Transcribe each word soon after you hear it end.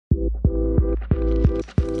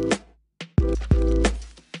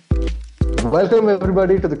Welcome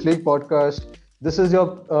everybody to the Click podcast. This is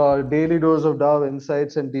your daily dose of DAO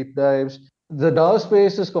insights and deep dives. The DAO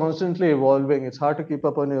space is constantly evolving. It's hard to keep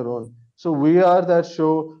up on your own. So we are that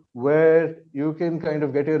show where you can kind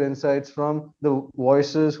of get your insights from the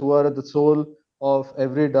voices who are at the soul of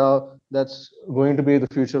every DAO that's going to be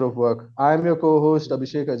the future of work. I'm your co-host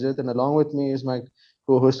Abhishek Ajit, and along with me is my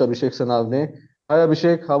co-host Abhishek Sanavne. Hi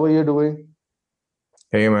Abhishek, how are you doing?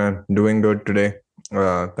 Hey man, doing good today.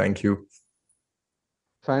 Thank you.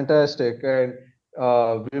 Fantastic. And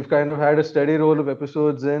we've kind of had a steady roll of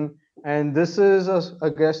episodes in, and this is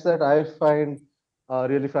a guest that I find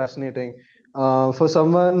really fascinating. For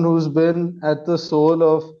someone who's been at the soul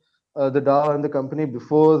of the DAO and the company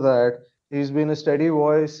before that, he's been a steady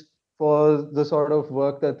voice for the sort of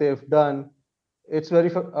work that they've done. It's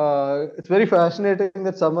very fascinating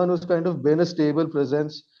that someone who's kind of been a stable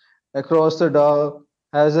presence across the DAO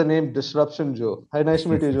has a name Disruption Joe. Hi, nice to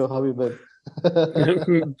meet you, Joe. How have you been?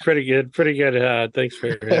 Pretty good, pretty good. Thanks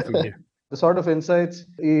for having me. The sort of insights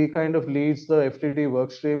he kind of leads the FTT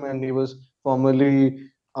workstream, and he was formerly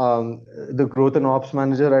the growth and ops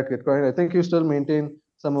manager at Gitcoin. I think you still maintain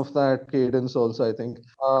some of that cadence also. I think.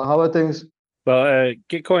 How are things? Well,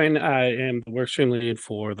 Gitcoin, I am the workstream lead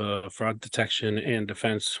for the fraud detection and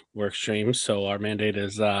defense workstream. So our mandate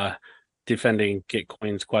is defending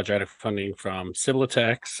Gitcoin's quadratic funding from Sybil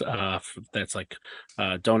attacks. That's like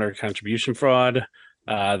donor contribution fraud.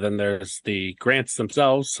 Then there's the grants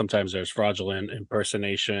themselves. Sometimes there's fraudulent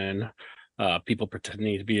impersonation, people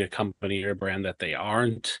pretending to be a company or brand that they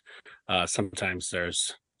aren't. Sometimes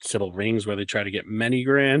there's Sybil rings where they try to get many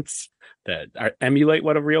grants that emulate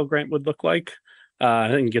what a real grant would look like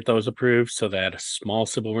and get those approved so that a small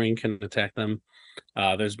Sybil ring can attack them.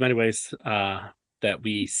 There's many ways that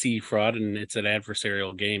we see fraud, and it's an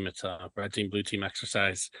adversarial game. It's a red team, blue team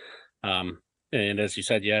exercise. And as you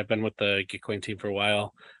said, yeah, I've been with the Gitcoin team for a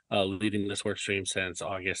while, leading this work stream since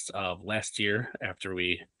August of last year after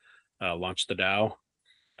we launched the DAO.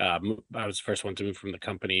 I was the first one to move from the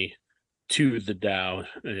company to the DAO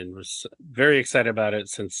and was very excited about it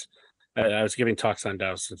since I was giving talks on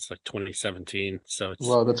DAO since like 2017. So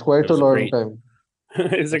Wow, that's quite a long time.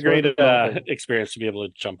 It's a great experience to be able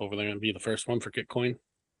to jump over there and be the first one for Gitcoin.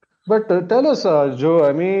 But tell us, Joe,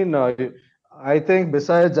 I mean, I think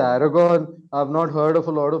besides Aragon, I've not heard of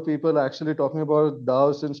a lot of people actually talking about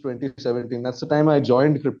DAO since 2017. That's the time I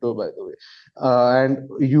joined crypto, by the way. And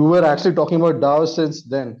you were actually talking about DAO since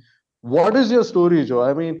then. What is your story, Joe?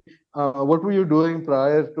 I mean, what were you doing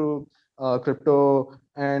prior to crypto,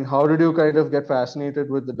 and how did you kind of get fascinated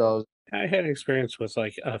with the DAOs? I had experience with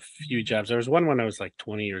like a few jobs. There was one when I was like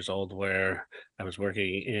 20 years old where I was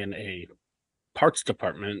working in a parts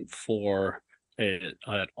department for an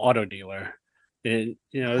auto dealer. And,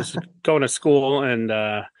 I was going to school and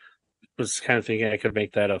was kind of thinking I could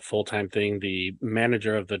make that a full-time thing. The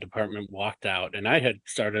manager of the department walked out, and I had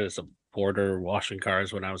started as a porter washing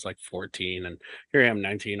cars when I was like 14. And here I am,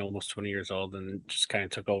 19, almost 20 years old, and just kind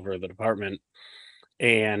of took over the department.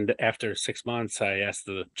 And after 6 months, I asked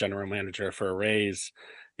the general manager for a raise,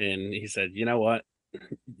 and he said, "You know what?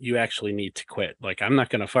 You actually need to quit. Like, I'm not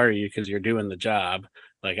going to fire you because you're doing the job."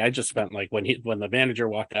 Like, I just spent like when the manager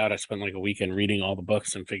walked out, I spent like a weekend reading all the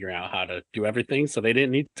books and figuring out how to do everything. So they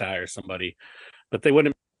didn't need to hire somebody, but they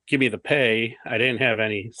wouldn't give me the pay. I didn't have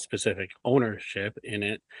any specific ownership in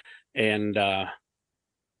it, and that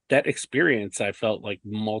experience I felt like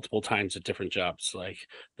multiple times at different jobs, like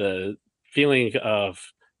the feeling of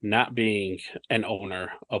not being an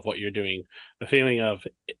owner of what you're doing, the feeling of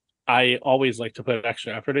I always like to put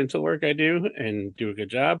extra effort into the work I do and do a good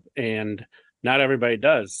job, and not everybody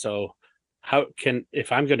does. So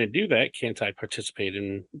if I'm going to do that, can't I participate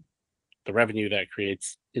in the revenue that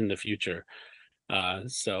creates in the future?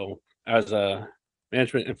 So I was a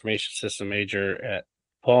management information system major at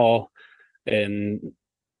Paul, and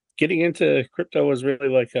getting into crypto was really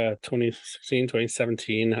like 2016,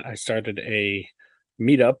 2017. I started a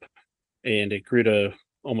meetup, and it grew to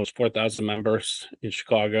almost 4,000 members in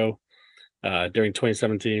Chicago. During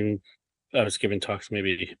 2017, I was giving talks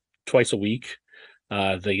maybe twice a week.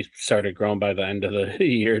 They started growing by the end of the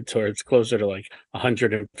year towards closer to like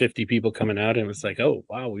 150 people coming out. And it was like, oh,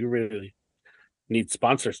 wow, we really need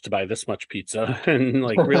sponsors to buy this much pizza. And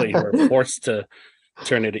like really we're forced to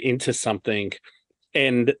turn it into something.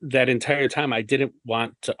 And that entire time I didn't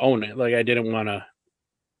want to own it. Like I didn't want to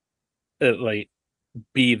like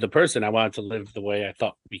be the person. I wanted to live the way I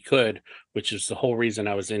thought we could, which is the whole reason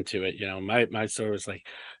I was into it. My story was like,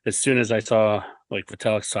 as soon as I saw like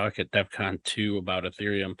Vitalik's talk at DevCon 2 about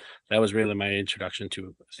Ethereum, that was really my introduction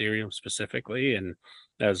to Ethereum specifically. And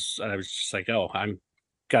I was just like, oh, I'm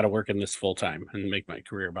got to work in this full time and make my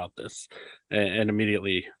career about this, and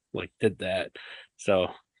immediately like did that. So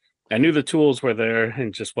I knew the tools were there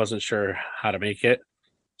and just wasn't sure how to make it.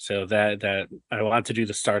 So that I wanted to do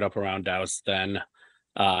the startup around DAOs. Then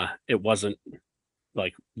it wasn't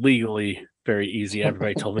like legally very easy.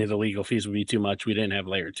 Everybody told me the legal fees would be too much. We didn't have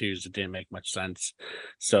layer twos. It didn't make much sense.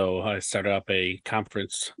 So I started up a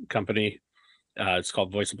conference company. It's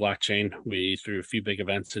called Voice of Blockchain. We threw a few big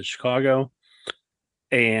events in Chicago.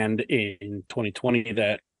 And in 2020,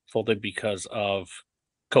 that folded because of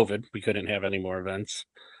COVID. We couldn't have any more events.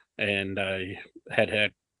 And I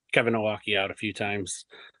had Kevin Owaki out a few times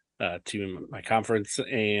to my conference,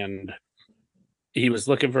 and he was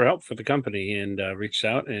looking for help for the company and reached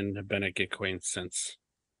out, and have been at Gitcoin since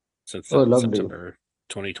Oh, lovely. September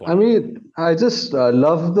 2020. I mean, I just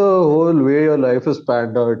love the whole way your life has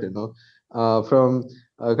panned out, from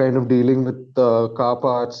kind of dealing with car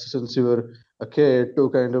parts since you were a kid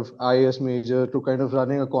to kind of IS major to kind of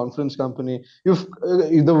running a conference company.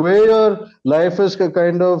 The way your life has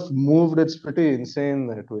kind of moved, it's pretty insane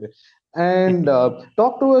that way. And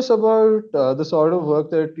talk to us about the sort of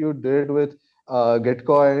work that you did with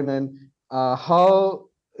Gitcoin and how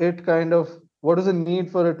it kind of, what is the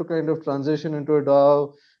need for it to kind of transition into a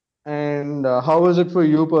DAO, and how was it for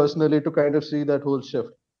you personally to kind of see that whole shift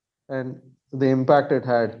and the impact it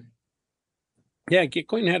had? Yeah,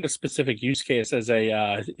 Gitcoin had a specific use case as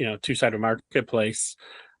a two-sided marketplace,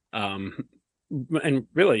 and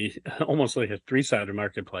really almost like a three-sided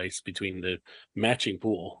marketplace between the matching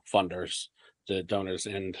pool funders, the donors,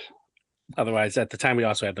 and otherwise at the time we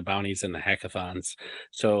also had the bounties and the hackathons.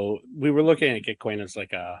 So we were looking at Gitcoin as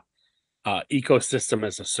like a ecosystem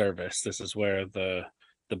as a service. This is where the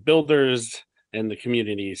builders and the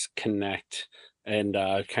communities connect and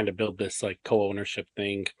kind of build this like co-ownership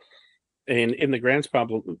thing. And in the grants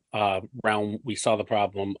problem realm, we saw the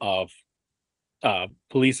problem of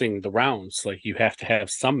policing the rounds. Like you have to have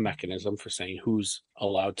some mechanism for saying who's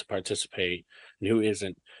allowed to participate and who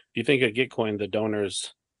isn't. If you think of Gitcoin, the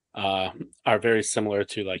donors are very similar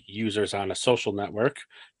to like users on a social network,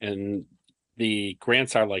 and the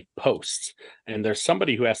grants are like posts, and there's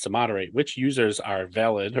somebody who has to moderate which users are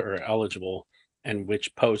valid or eligible and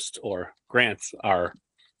which posts or grants are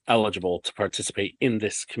eligible to participate in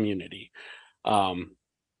this community. We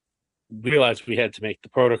realized we had to make the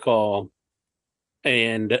protocol,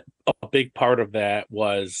 and a big part of that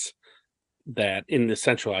was that in the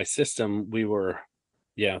centralized system, we were,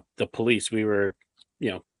 the police, we were,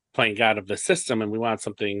 playing God of the system, and we wanted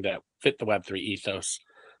something that fit the Web3 ethos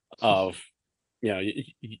of,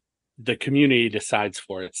 the community decides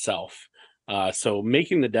for itself. So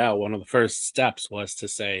making the DAO, one of the first steps was to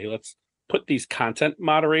say, let's put these content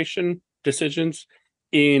moderation decisions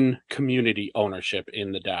in community ownership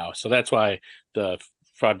in the DAO. So that's why the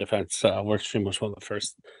fraud defense workstream was one of the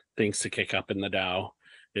first things to kick up in the DAO,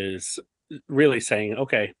 is really saying,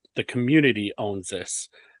 okay, the community owns this.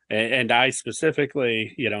 And I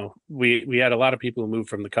specifically, we had a lot of people who moved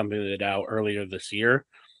from the company to the DAO earlier this year.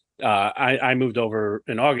 I moved over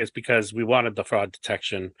in August because we wanted the fraud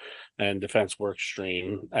detection and defense work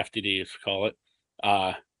stream, FDD as we call it,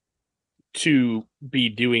 to be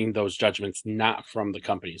doing those judgments not from the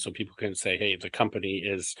company. So people can say, hey, the company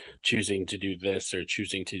is choosing to do this or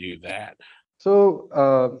choosing to do that. So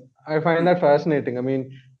I find that fascinating. I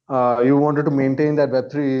mean, you wanted to maintain that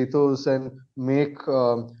Web3 ethos and make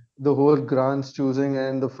the whole grants choosing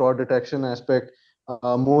and the fraud detection aspect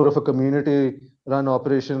more of a community run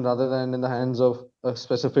operation rather than in the hands of a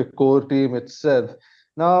specific core team itself.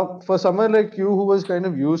 Now, for someone like you who was kind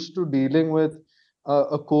of used to dealing with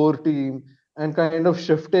a core team and kind of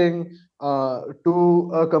shifting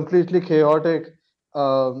to a completely chaotic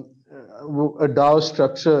a DAO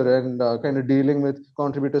structure and kind of dealing with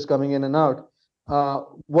contributors coming in and out,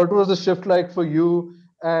 what was the shift like for you,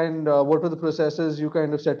 and what were the processes you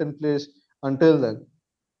kind of set in place until then?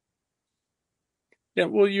 Yeah,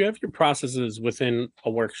 well, you have your processes within a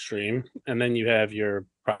work stream, and then you have your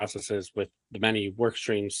processes with the many work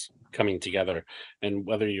streams coming together. And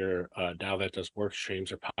whether you're a DAO that does work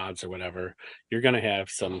streams or pods or whatever, you're going to have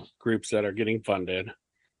some groups that are getting funded,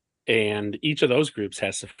 and each of those groups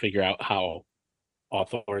has to figure out how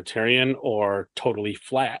authoritarian or totally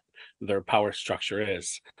flat their power structure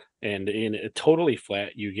is. And in a totally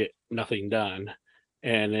flat, you get nothing done.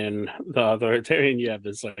 And in the authoritarian, you have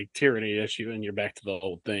this like tyranny issue, and you're back to the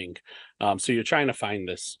old thing. So you're trying to find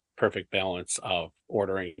this perfect balance of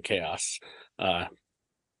order and chaos.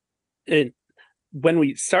 And when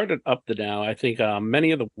we started up the DAO, I think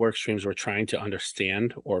many of the work streams were trying to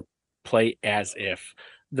understand or play as if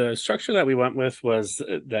The structure that we went with was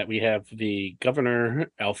that we have the governor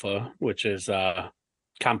alpha, which is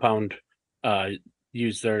compound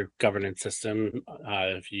use their governance system.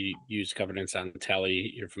 If you use governance on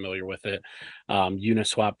Tally, you're familiar with it.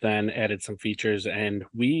 Uniswap then added some features, and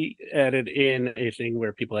we added in a thing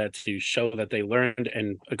where people had to show that they learned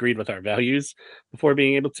and agreed with our values before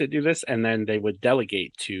being able to do this, and then they would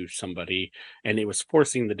delegate to somebody, and it was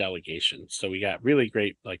forcing the delegation. So we got really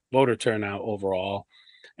great like voter turnout overall.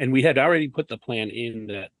 And we had already put the plan in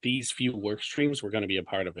that these few work streams were going to be a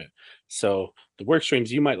part of it. So the work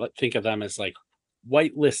streams, you might think of them as like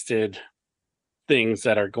whitelisted things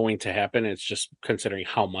that are going to happen. It's just considering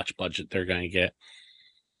how much budget they're going to get.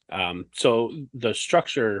 So the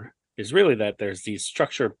structure is really that there's these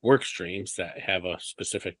structured work streams that have a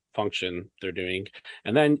specific function they're doing.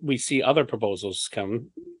 And then we see other proposals come,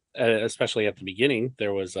 especially at the beginning.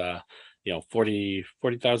 There was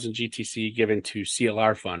 40,000 GTC given to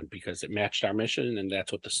CLR fund because it matched our mission, and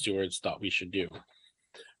that's what the stewards thought we should do.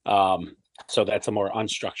 So that's a more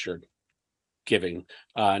unstructured giving.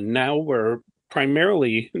 Now we're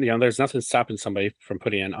primarily, there's nothing stopping somebody from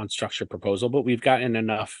putting an unstructured proposal, but we've gotten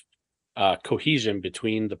enough cohesion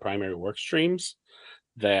between the primary work streams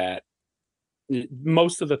that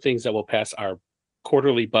most of the things that will pass are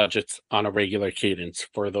quarterly budgets on a regular cadence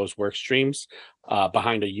for those work streams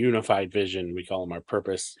behind a unified vision. We call them our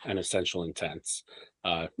purpose and essential intents.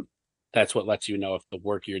 That's what lets you know if the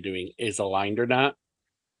work you're doing is aligned or not.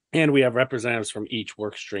 And we have representatives from each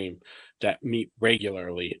work stream that meet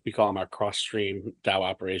regularly. We call them our cross-stream DAO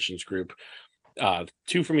operations group.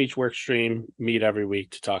 2 from each work stream meet every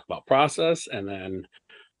week to talk about process, and then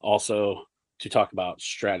also to talk about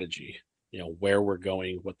strategy, where we're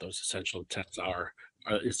going, what those essential intents are.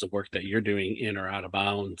 Is the work that you're doing in or out of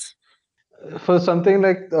bounds? For something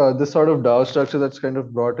like this sort of DAO structure that's kind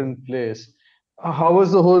of brought in place, how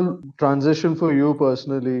was the whole transition for you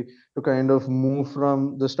personally to kind of move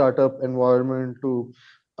from the startup environment to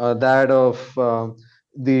that of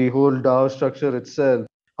the whole DAO structure itself?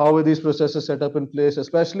 How were these processes set up in place,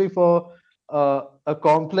 especially for a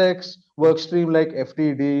complex work stream like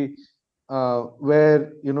FTD,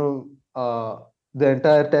 where the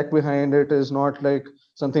entire tech behind it is not like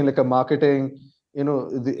something like a marketing.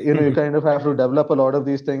 You kind of have to develop a lot of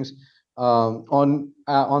these things on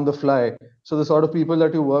the fly. So the sort of people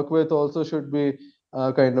that you work with also should be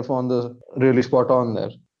kind of on the really spot on there.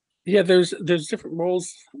 Yeah, there's different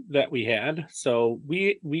roles that we had. So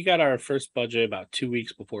we got our first budget about 2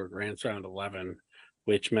 weeks before grants round 11,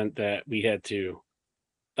 which meant that we had to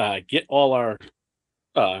get all our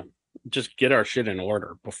just get our shit in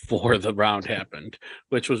order before the round happened,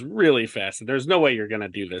 which was really fast. There's no way you're going to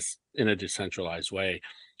do this in a decentralized way.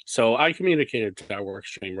 So I communicated to our work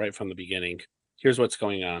stream right from the beginning. Here's what's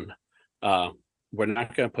going on. We're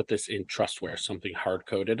not going to put this in trustware, something hard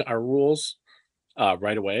coded our rules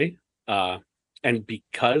right away. And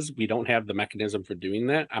because we don't have the mechanism for doing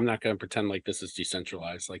that, I'm not going to pretend like this is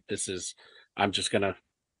decentralized. Like I'm just going to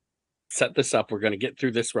set this up. We're going to get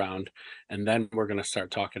through this round, and then we're going to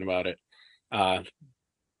start talking about it.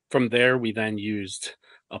 From there, we then used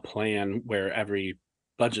a plan where every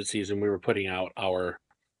budget season we were putting out our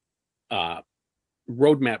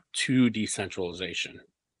roadmap to decentralization.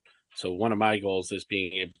 So one of my goals is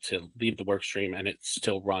being able to leave the work stream and it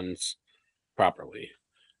still runs properly.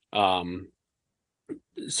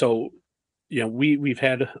 So we've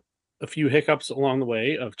had a few hiccups along the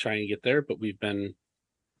way of trying to get there, but we've been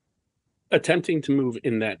attempting to move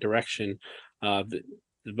in that direction. The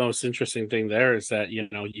most interesting thing there is that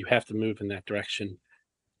you have to move in that direction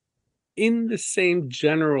in the same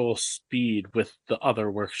general speed with the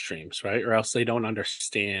other work streams, right? Or else they don't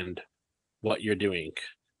understand what you're doing.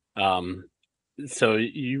 So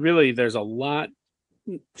there's a lot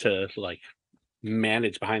to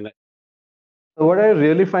manage behind that. What I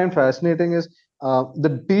really find fascinating is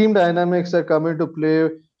the team dynamics that come into play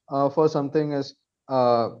for something as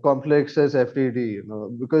complex as FTD,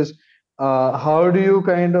 because how do you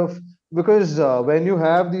because when you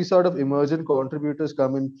have these sort of emergent contributors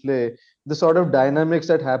come in play, the sort of dynamics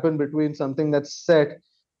that happen between something that's set,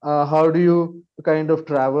 how do you kind of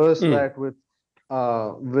traverse that with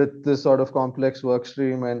this sort of complex work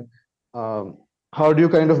stream, and how do you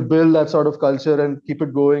kind of build that sort of culture and keep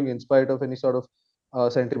it going in spite of any sort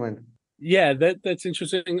of sentiment? Yeah, that's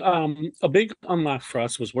interesting. A big unlock for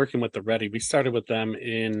us was working with the Ready. We started with them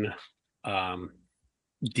in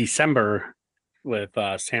December with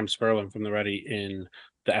Sam Sperlin from the Ready in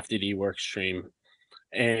the FDD work stream.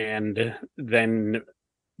 And then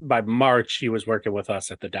by March, he was working with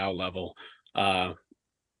us at the DAO level.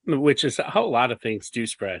 which is how a lot of things do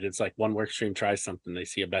spread. It's like one work stream tries something, they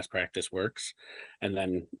see a best practice works, and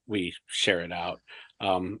then we share it out.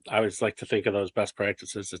 I always like to think of those best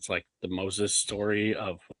practices. It's like the Moses story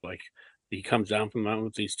of like he comes down from the mountain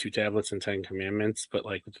with these 2 tablets and 10 commandments, but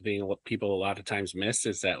like the thing what people a lot of times miss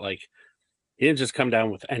is that like he didn't just come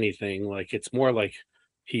down with anything. Like it's more like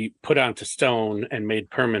he put onto stone and made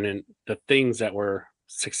permanent the things that were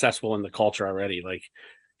successful in the culture already. Like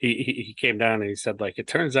he came down and he said, like, it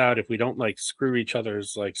turns out if we don't like screw each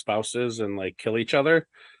other's like spouses and like kill each other,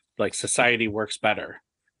 like society works better.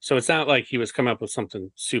 So it's not like he was coming up with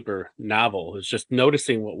something super novel. It's just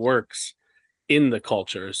noticing what works in the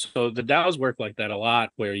culture. So the DAOs work like that a lot,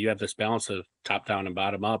 where you have this balance of top down and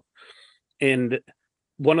bottom up. And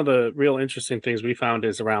one of the real interesting things we found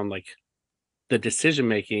is around like the decision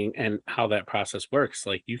making and how that process works.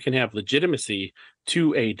 Like you can have legitimacy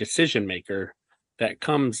to a decision maker that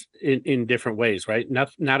comes in different ways, right?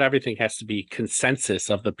 Not everything has to be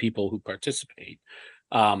consensus of the people who participate.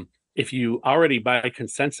 If you already by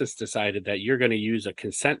consensus decided that you're going to use a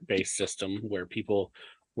consent-based system where people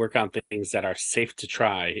work on things that are safe to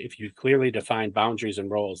try, if you clearly define boundaries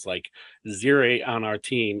and roles, like 08 on our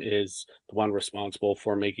team is the one responsible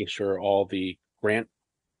for making sure all the grant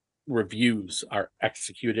reviews are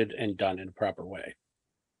executed and done in a proper way.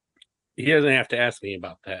 He doesn't have to ask me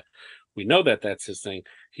about that. We know that that's his thing.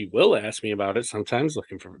 He will ask me about it sometimes,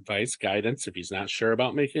 looking for advice, guidance, if he's not sure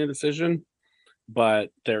about making a decision. But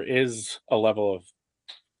there is a level of,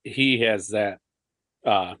 he has that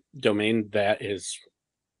domain that is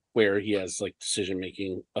where he has like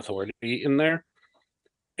decision-making authority in there.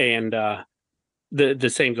 And the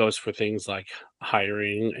same goes for things like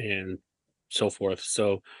hiring and so forth.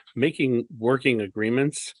 So making working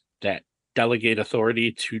agreements that delegate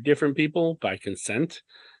authority to different people by consent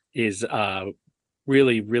is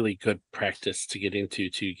really, really good practice to get into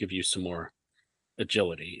to give you some more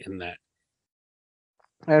agility in that.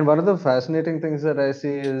 And one of the fascinating things that I see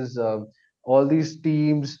is all these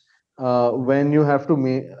teams, when you have to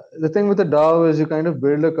make the thing with the DAO is you kind of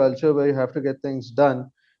build a culture where you have to get things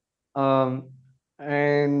done. Um,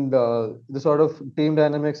 and the sort of team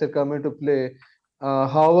dynamics that come into play.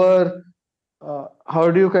 How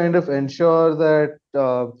do you kind of ensure that,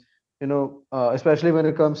 especially when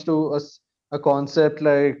it comes to a concept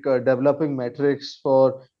like developing metrics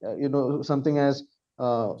for, something as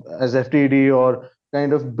FTD, or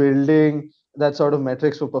kind of building that sort of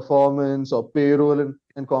metrics for performance or payroll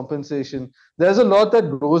and compensation. There's a lot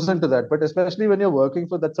that goes into that, but especially when you're working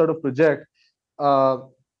for that sort of project, uh,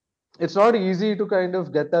 it's not easy to kind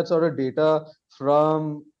of get that sort of data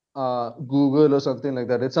from Google or something like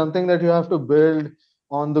that. It's something that you have to build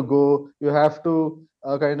on the go. You have to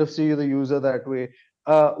kind of see the user that way.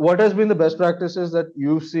 What has been the best practices that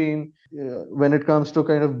you've seen when it comes to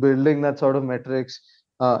kind of building that sort of metrics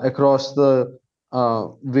across the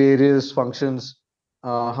various functions?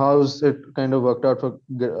 How's it kind of worked out for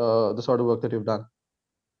the sort of work that you've done?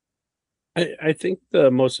 I think the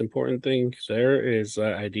most important thing there is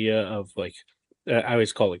the idea of like, I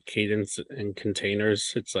always call it cadence and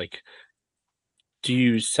containers. It's like, do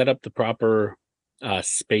you set up the proper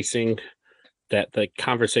spacing that the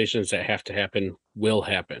conversations that have to happen will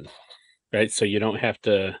happen, right? So you don't have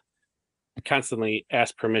to constantly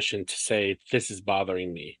ask permission to say, this is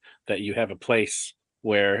bothering me, that you have a place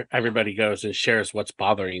where everybody goes and shares what's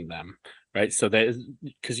bothering them, right? So that,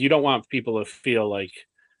 because you don't want people to feel like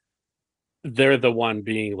they're the one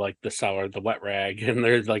being like the wet rag, and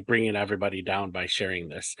they're like bringing everybody down by sharing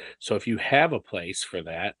this. So if you have a place for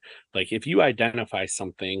that, like if you identify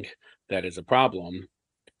something that is a problem,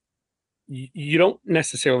 you don't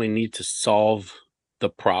necessarily need to solve the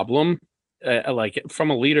problem. Like from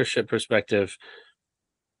a leadership perspective,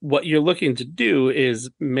 what you're looking to do is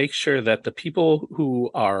make sure that the people who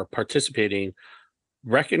are participating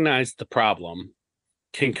recognize the problem,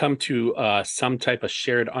 can come to some type of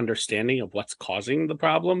shared understanding of what's causing the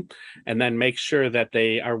problem, and then make sure that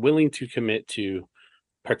they are willing to commit to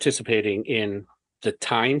participating in the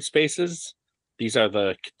time spaces. These are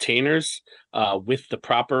the containers with the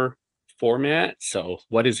proper format. So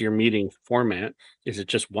what is your meeting format? Is it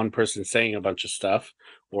just one person saying a bunch of stuff,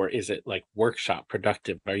 or is it like workshop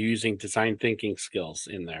productive? Are you using design thinking skills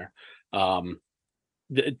in there?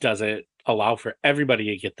 Does it allow for everybody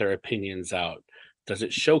to get their opinions out? Does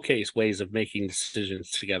it showcase ways of making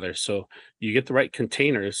decisions together? So you get the right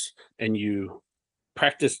containers and you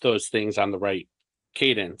practice those things on the right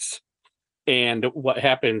cadence. And what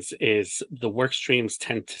happens is the work streams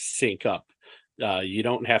tend to sync up. You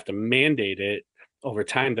don't have to mandate it. Over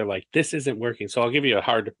time, they're like, this isn't working. So I'll give you a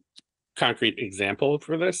hard, concrete example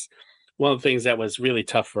for this. one of the things that was really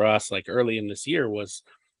tough for us, like early in this year, was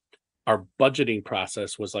our budgeting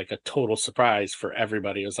process was like a total surprise for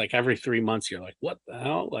everybody. It was like every 3 months, you're like, what the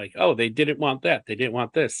hell? Like, oh, they didn't want that. They didn't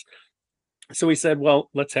want this. So we said,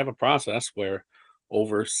 well, let's have a process where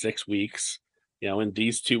over 6 weeks, in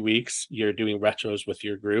these 2 weeks, you're doing retros with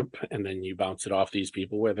your group, and then you bounce it off these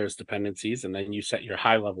people where there's dependencies, and then you set your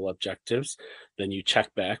high level objectives. Then you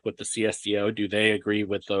check back with the CSDO. Do they agree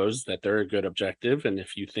with those that they're a good objective? And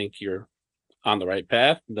if you think you're on the right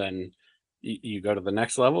path, then you go to the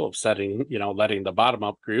next level of setting, letting the bottom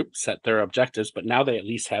up group set their objectives, but now they at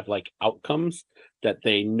least have like outcomes that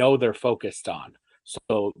they know they're focused on.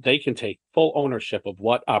 So they can take full ownership of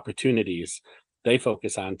what opportunities they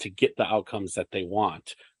focus on to get the outcomes that they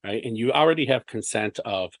want, right? And you already have consent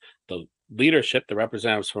of the leadership, the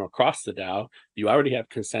representatives from across the DAO. You already have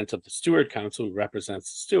consent of the steward council who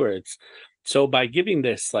represents the stewards. So by giving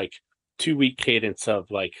this like 2-week cadence of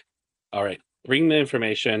like, all right, bring the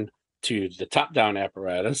information to the top-down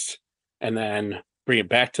apparatus, and then bring it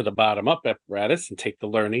back to the bottom-up apparatus, and take the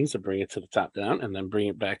learnings and bring it to the top-down, and then bring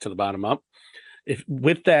it back to the bottom-up. If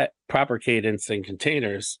with that proper cadence and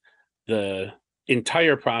containers, the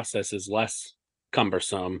entire process is less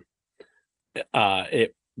cumbersome.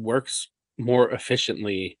 It works more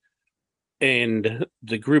efficiently, and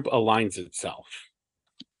the group aligns itself.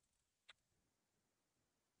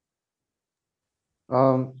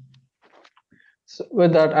 So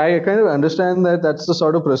with that, I kind of understand that that's the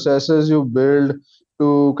sort of processes you build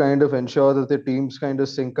to kind of ensure that the teams kind of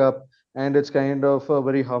sync up, and it's kind of a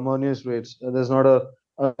very harmonious way. There's not a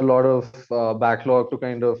lot of backlog to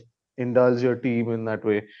kind of indulge your team in that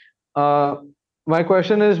way. My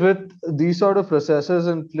question is, with these sort of processes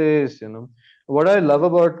in place, what I love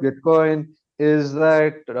about Gitcoin is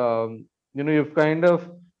that you've kind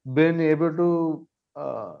of been able to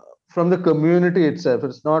from the community itself.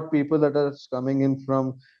 It's not people that are coming in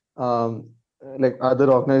from um, like other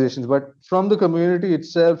organizations, but from the community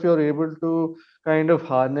itself, you're able to kind of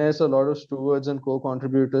harness a lot of stewards and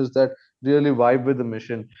co-contributors that really vibe with the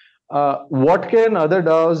mission. What can other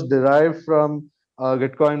DAOs derive from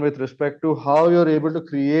Gitcoin with respect to how you're able to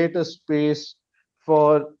create a space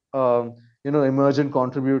for emergent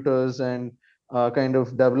contributors and kind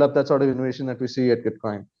of develop that sort of innovation that we see at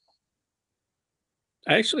Gitcoin?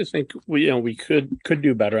 I actually think we could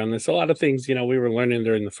do better on this. A lot of things, we were learning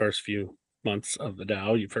during the first few months of the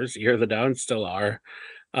DAO, first year of the DAO, and still are.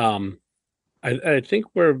 I think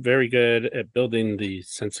we're very good at building the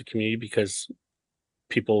sense of community because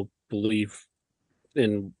people believe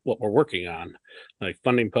in what we're working on. Like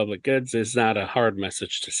funding public goods is not a hard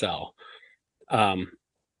message to sell.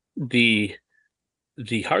 The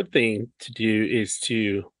hard thing to do is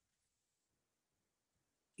to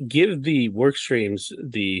give the work streams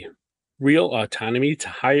the real autonomy to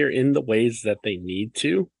hire in the ways that they need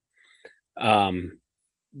to,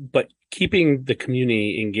 but keeping the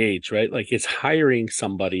community engaged, right? Like, is hiring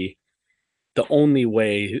somebody the only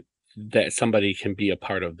way that somebody can be a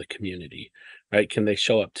part of the community, right? Can they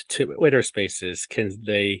show up to Twitter spaces? Can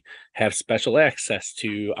they have special access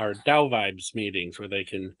to our DAO Vibes meetings where they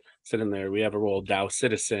can sit in there? We have a role DAO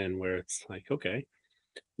Citizen where it's like, okay,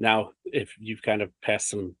 now if you've kind of passed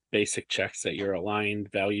some basic checks that you're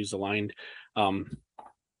aligned, values aligned, I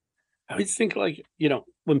always think like,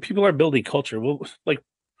 when people are building culture, well, like,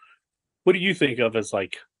 what do you think of as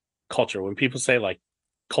like culture? When people say like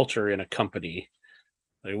culture in a company,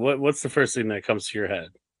 like what's the first thing that comes to your head?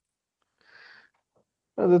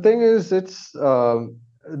 The thing is, it's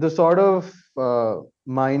the sort of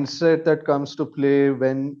mindset that comes to play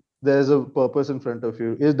when there's a purpose in front of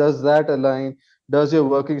you. Does that align? Does your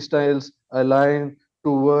working styles align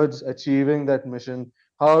towards achieving that mission?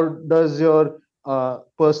 How does your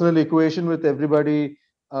personal equation with everybody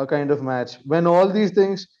kind of match? When all these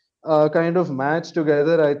things kind of match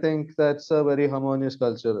together, I think that's a very harmonious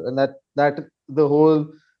culture, and that the whole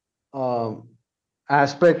um,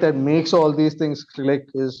 aspect that makes all these things click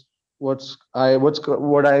is what I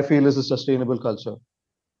feel is a sustainable culture.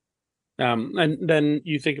 And then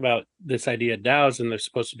you think about this idea of DAOs, and they're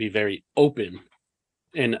supposed to be very open.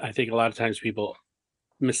 And I think a lot of times people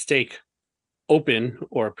mistake open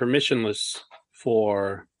or permissionless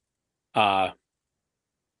for an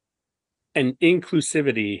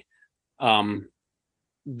inclusivity.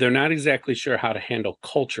 They're not exactly sure how to handle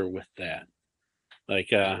culture with that.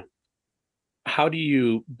 Like, how do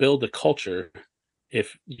you build a culture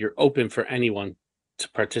if you're open for anyone to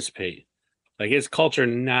participate? Like, is culture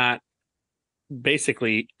not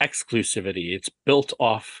basically exclusivity? It's built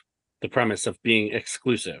off the premise of being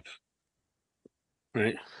exclusive,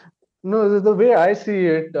 right? No, the way I see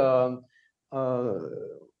it,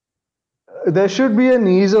 there should be an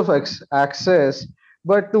ease of access,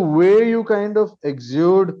 but the way you kind of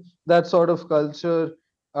exude that sort of culture,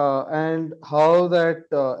 and how that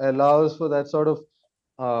allows for that sort of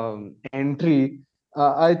entry,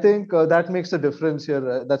 I think that makes a difference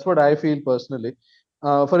here. That's what I feel personally.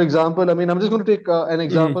 For example, I mean, I'm just going to take an Mhm.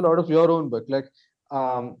 example out of your own book. Like,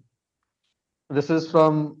 this is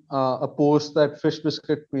from a post that Fish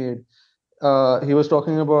Biscuit made. He was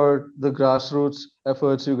talking about the grassroots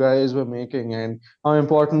efforts you guys were making and how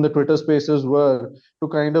important the Twitter Spaces were to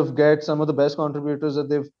kind of get some of the best contributors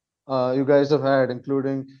that you guys have had,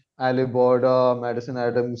 including Ali Borda, Madison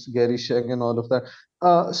Adams, Gary Sheng, and all of that.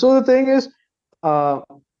 So the thing is, uh,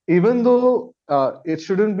 even though it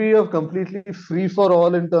shouldn't be a completely free for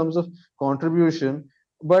all in terms of contribution,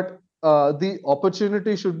 but the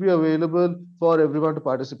opportunity should be available for everyone to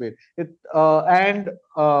participate. And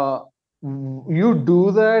you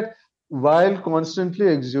do that while constantly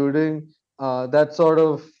exuding that sort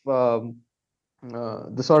of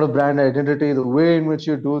the sort of brand identity, the way in which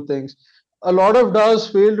you do things. A lot of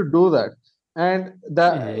DAOs fail to do that, and Mhm.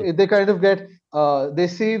 that they kind of get they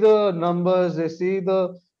see the numbers, they see the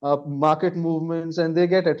market movements, and they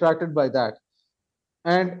get attracted by that.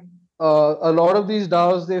 And a lot of these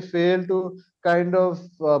DAOs, they fail to kind of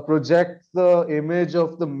project the image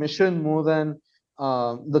of the mission more than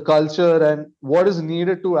the culture and what is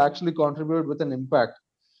needed to actually contribute with an impact.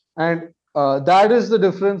 And that is the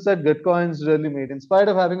difference that Gitcoins really made. In spite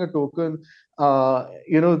of having a token,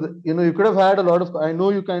 you could have had a lot of. I know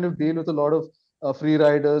you kind of deal with a lot of free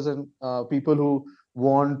riders and people who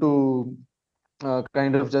want to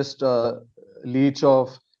kind of just leech off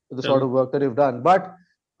the sort Um, of work that you've done. But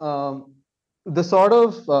the sort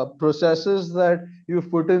of processes that you've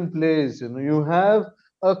put in place, you have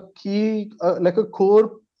a key, like a core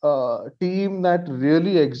team that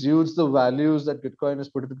really exudes the values that Bitcoin has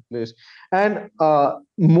put into place. And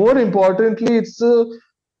more importantly, it's the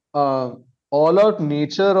uh, all-out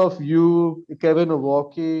nature of you, Kevin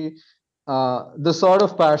Owocki, the sort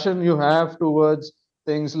of passion you have towards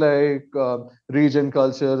things like region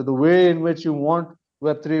culture, the way in which you want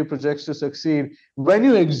Web3 projects to succeed. When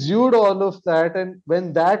you exude all of that, and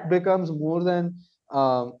when that becomes more than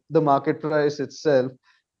the market price itself,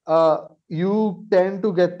 you tend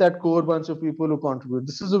to get that core bunch of people who contribute.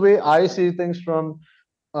 This is the way I see things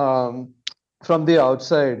um, from the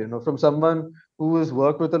outside, from someone who has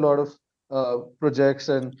worked with a lot of projects.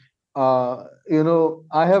 And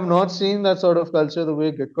I have not seen that sort of culture the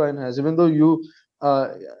way Gitcoin has, even though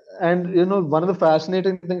uh, one of the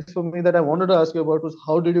fascinating things for me that I wanted to ask you about was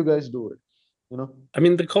how did you guys do it? I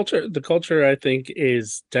mean, the culture I think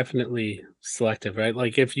is definitely selective, right?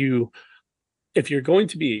 Like if you're going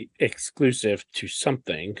to be exclusive to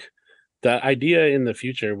something, the idea in the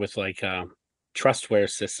future with like trustware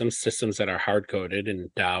systems that are hard coded and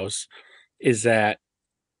DAOs, is that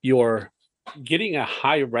you're getting a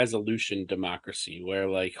high resolution democracy where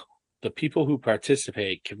like the people who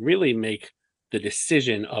participate can really make the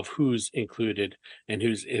decision of who's included and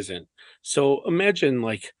who's isn't. So imagine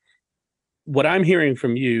like what I'm hearing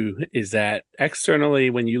from you is that externally,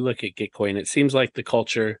 when you look at Gitcoin, it seems like the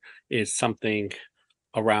culture is something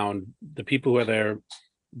around the people who are there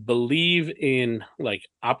believe in like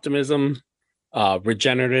optimism,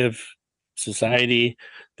 regenerative society.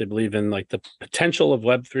 They believe in like the potential of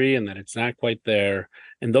Web3 and that it's not quite there.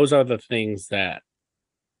 And those are the things that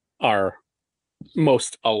are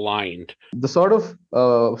most aligned. The sort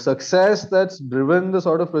of success that's driven the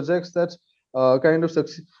sort of projects that's kind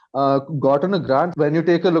of gotten a grant. When you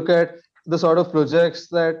take a look at the sort of projects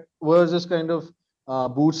that were just kind of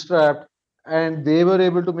bootstrapped and they were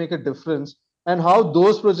able to make a difference, and how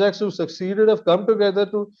those projects who succeeded have come together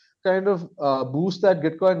to kind of boost that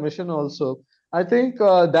Gitcoin mission also. I think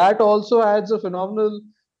that also adds a phenomenal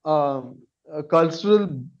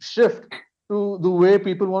cultural shift to the way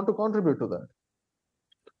people want to contribute to that.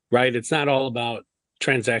 Right? It's not all about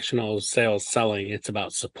transactional sales selling, it's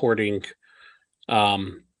about supporting.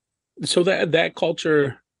 Um, so that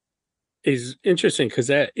culture is interesting because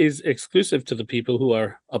that is exclusive to the people who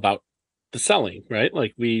are about the selling, right?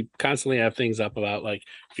 Like we constantly have things up about like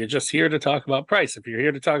if you're just here to talk about price, if you're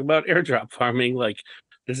here to talk about airdrop farming, like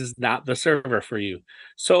this is not the server for you.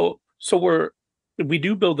 So we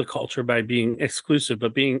do build a culture by being exclusive,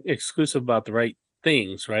 but being exclusive about the right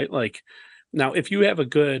things, right? Like now if you have a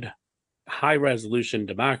good high resolution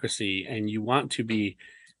democracy and you want to be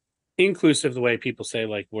inclusive the way people say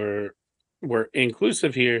like we're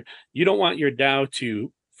inclusive here, you don't want your DAO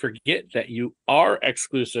to forget that you are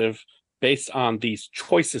exclusive based on these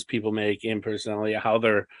choices people make in personality, how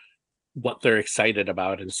they're what they're excited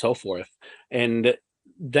about and so forth. And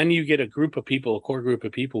then you get a group of people, a core group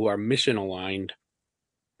of people who are mission aligned.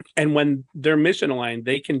 And when they're mission aligned,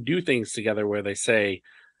 they can do things together where they say,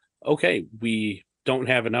 okay, we don't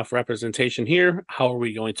have enough representation here. How are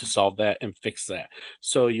we going to solve that and fix that?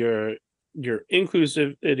 So your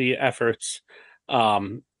inclusivity efforts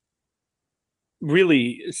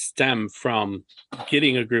really stem from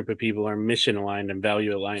getting a group of people are mission aligned and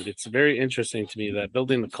value aligned. It's very interesting to me that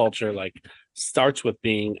building the culture like starts with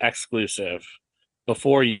being exclusive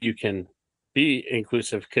before you can be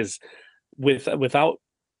inclusive, because without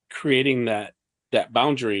creating that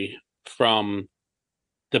boundary from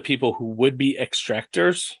the people who would be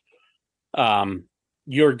extractors,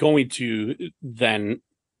 you're going to then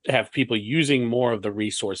have people using more of the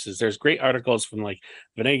resources. There's great articles from like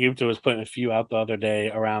Vinay Gupta was putting a few out the other day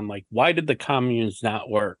around like, why did the communes not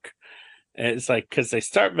work? And it's like, because they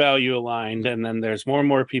start value aligned, and then there's more and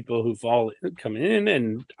more people who come in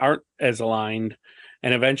and aren't as aligned,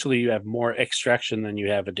 and eventually you have more extraction than you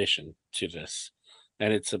have addition to this.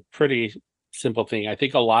 And it's a pretty simple thing. I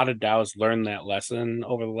think a lot of DAOs learned that lesson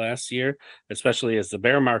over the last year, especially as the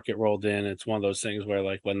bear market rolled in. It's one of those things where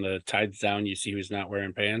like when the tide's down, you see who's not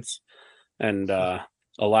wearing pants. And a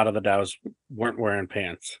lot of the DAOs weren't wearing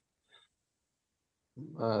pants.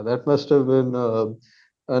 That must have been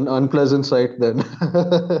an unpleasant sight then.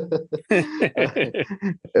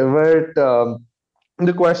 But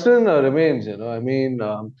the question remains, I mean,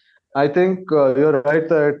 I think you're right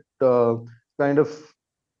that kind of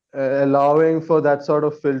allowing for that sort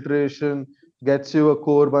of filtration gets you a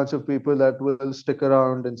core bunch of people that will stick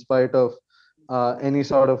around in spite of any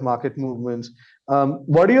sort of market movements.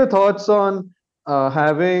 What are your thoughts on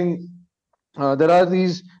having there are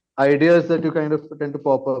these ideas that you kind of tend to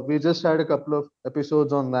pop up. We just had a couple of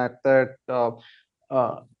episodes on that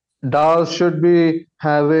DAOs should be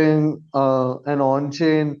having an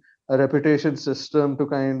on-chain reputation system to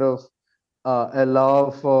kind of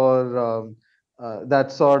allow for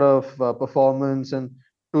that sort of performance, and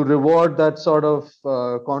to reward that sort of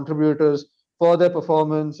contributors for their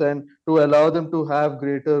performance, and to allow them to have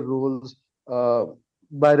greater roles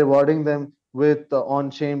by rewarding them with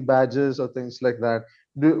on-chain badges or things like that.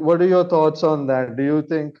 What are your thoughts on that? Do you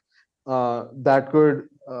think that could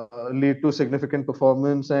lead to significant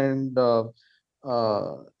performance and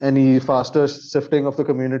any faster shifting of the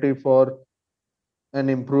community for an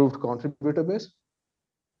improved contributor base?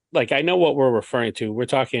 Like, I know what we're referring to. We're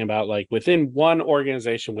talking about like within one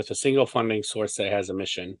organization with a single funding source that has a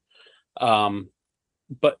mission.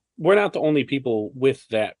 But we're not the only people with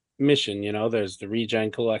that mission. There's the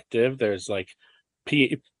Regen Collective. There's like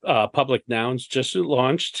Public Nouns just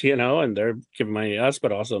launched, and they're giving money to us,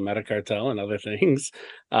 but also Metacartel and other things.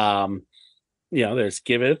 There's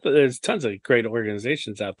Giveth. There's tons of great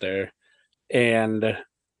organizations out there. And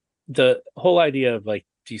the whole idea of like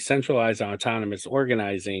decentralized autonomous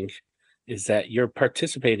organizing is that you're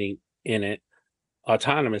participating in it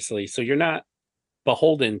autonomously. So you're not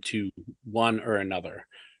beholden to one or another,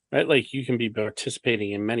 right? Like you can be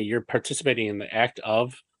participating in many, you're participating in the act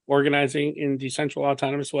of organizing in decentralized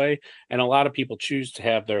autonomous way. And a lot of people choose to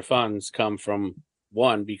have their funds come from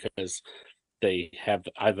one because they have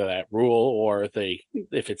either that rule, or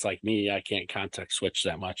if it's like me, I can't context switch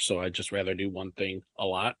that much. So I just rather do one thing a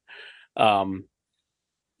lot.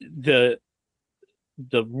 The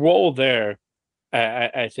role there,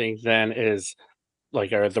 I think then is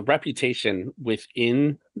like, or the reputation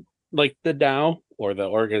within like the DAO or the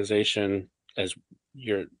organization as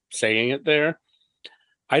you're saying it there.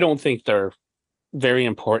 I don't think they're very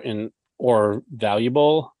important or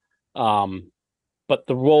valuable. But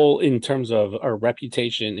the role in terms of our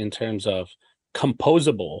reputation, in terms of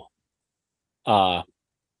composability,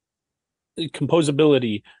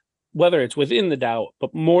 whether it's within the DAO,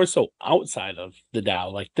 but more so outside of the DAO.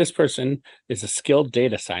 Like this person is a skilled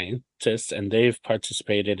data scientist and they've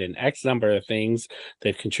participated in X number of things.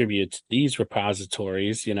 They've contributed to these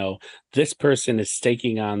repositories. This person is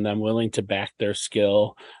staking on them, willing to back their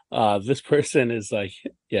skill. This person is like,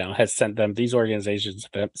 has sent them, these organizations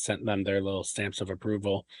have sent them their little stamps of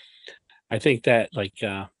approval. I think that like,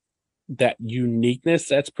 that uniqueness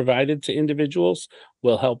that's provided to individuals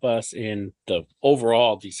will help us in the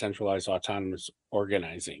overall decentralized autonomous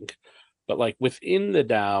organizing. But like within the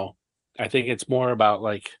DAO, I think it's more about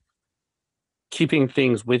like keeping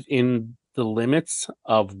things within the limits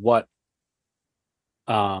of what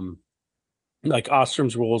like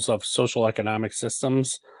Ostrom's rules of social economic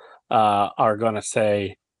systems are going to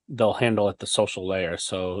say they'll handle at the social layer.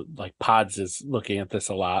 So like Pods is looking at this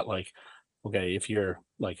a lot, like, okay, if you're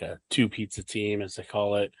like a 2 pizza team, as they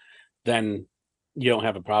call it, then you don't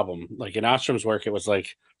have a problem. Like in Ostrom's work, it was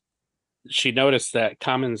like she noticed that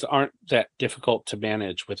commons aren't that difficult to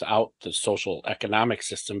manage without the social economic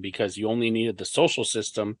system, because you only needed the social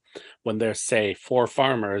system when there's, say, 4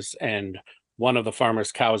 farmers and one of the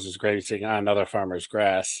farmer's cows is grazing on another farmer's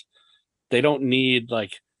grass. They don't need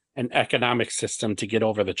like an economic system to get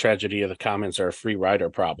over the tragedy of the commons or a free rider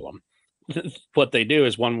problem. What they do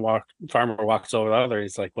is farmer walks over the other.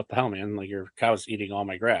 He's like, "What the hell, man? Like, your cow's eating all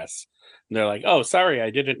my grass." And they're like, "Oh, sorry,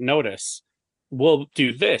 I didn't notice. We'll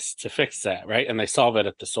do this to fix that," right? And they solve it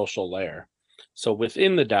at the social layer. So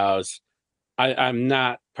within the DAOs, I'm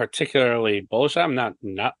not particularly bullish. I'm not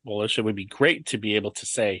bullish. It would be great to be able to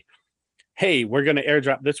say, "Hey, we're going to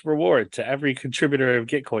airdrop this reward to every contributor of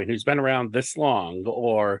Gitcoin who's been around this long,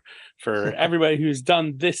 or for everybody who's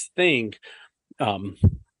done this thing."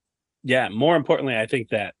 Yeah, more importantly, I think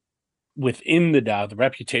that within the DAO, the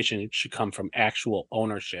reputation should come from actual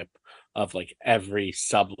ownership of like every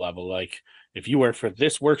sub level. Like, if you work for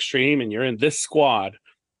this work stream and you're in this squad,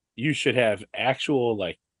 you should have actual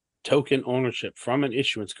like token ownership from an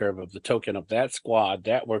issuance curve of the token of that squad,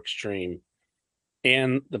 that work stream,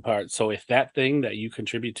 and the part. So if that thing that you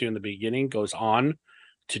contribute to in the beginning goes on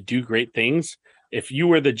to do great things, if you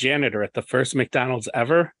were the janitor at the first McDonald's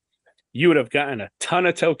ever, you would have gotten a ton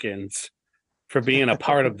of tokens for being a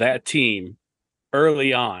part of that team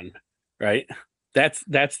early on, right? That's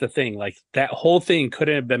the thing. Like, that whole thing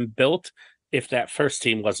couldn't have been built if that first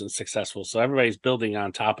team wasn't successful. So everybody's building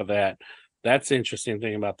on top of that. That's the interesting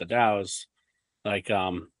thing about the DAOs. Like,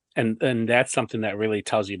 and that's something that really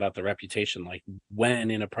tells you about the reputation. Like,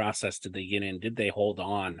 when in a process did they get in? Did they hold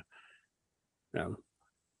on?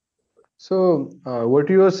 So what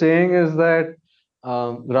you are saying is that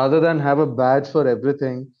rather than have a badge for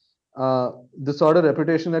everything, the sort of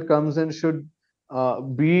reputation that comes in should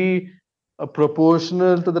be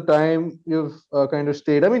proportional to the time you've kind of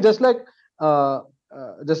stayed. I mean, just like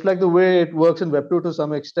the way it works in Web2 to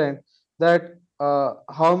some extent, that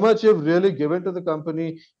how much you've really given to the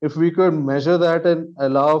company, if we could measure that and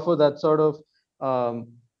allow for that sort of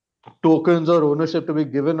tokens or ownership to be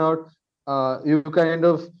given out, you kind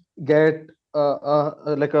of get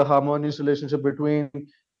like a harmonious relationship between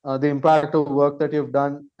the impact of work that you've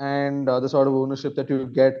done and the sort of ownership that you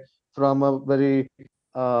get from a very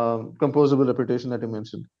composable reputation that you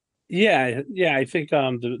mentioned. Yeah, I think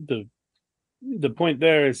the point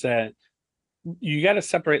there is that you got to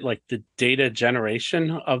separate like the data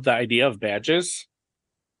generation of the idea of badges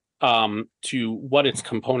to what its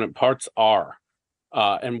component parts are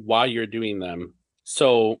and why you're doing them.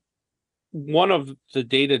 So one of the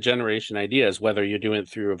data generation ideas, whether you're doing it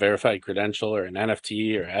through a verified credential or an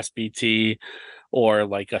NFT or SBT or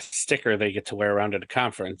like a sticker they get to wear around at a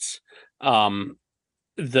conference, the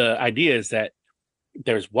idea is that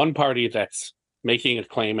there's one party that's making a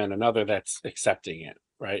claim and another that's accepting it,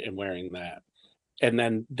 right, and wearing that. And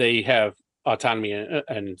then they have autonomy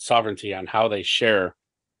and sovereignty on how they share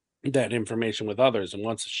that information with others. And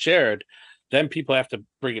once it's shared, then people have to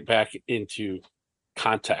bring it back into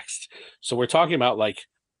context. So we're talking about like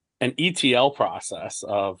an ETL process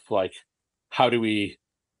of like, how do we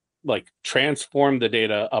like transform the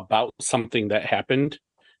data about something that happened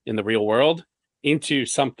in the real world into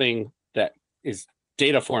something that is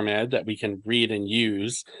data formatted that we can read and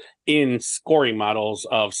use in scoring models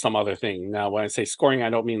of some other thing. Now, when I say scoring, I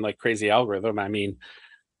don't mean like crazy algorithm. I mean,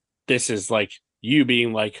 this is like you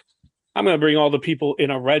being like, I'm going to bring all the people in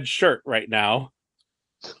a red shirt right now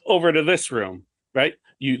over to this room, right?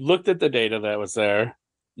 You looked at the data that was there.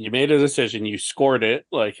 You made a decision. You scored it.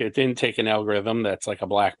 Like, it didn't take an algorithm that's like a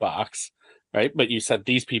black box, right? But you said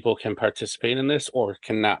these people can participate in this or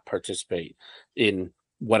cannot participate in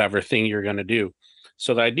whatever thing you're going to do.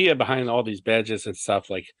 So the idea behind all these badges and stuff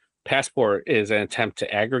like Passport is an attempt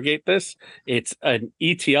to aggregate this. It's an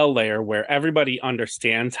ETL layer where everybody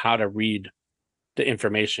understands how to read the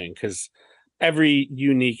information, because every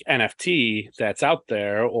unique NFT that's out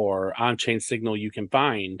there or on-chain signal you can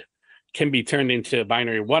find can be turned into a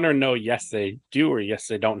binary one or no, yes, they do, or yes,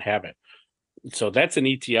 they don't have it. So that's an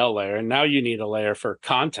ETL layer. And now you need a layer for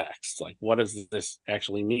context. Like, what does this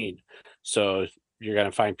actually mean? So you're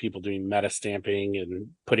going to find people doing meta stamping and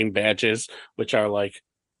putting badges, which are like,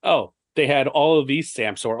 oh, they had all of these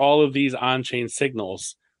stamps or all of these on-chain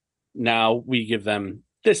signals. Now we give them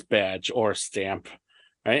this badge or stamp,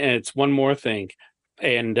 right? And it's one more thing.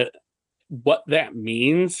 And what that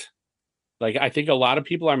means, like, I think a lot of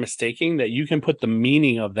people are mistaking that you can put the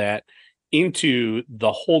meaning of that into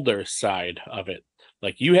the holder side of it.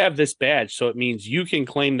 Like, you have this badge, so it means you can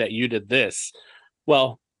claim that you did this.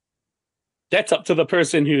 Well, that's up to the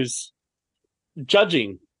person who's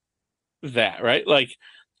judging that, right? Like,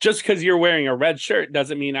 just because you're wearing a red shirt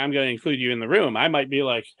doesn't mean I'm going to include you in the room. I might be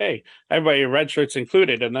like, hey, everybody, red shirts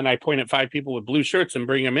included. And then I point at 5 people with blue shirts and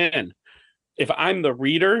bring them in. If I'm the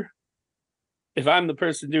reader, if I'm the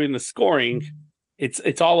person doing the scoring,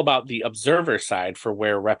 it's all about the observer side for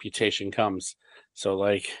where reputation comes. So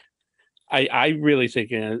like, I really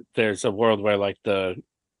think there's a world where like the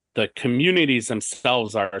communities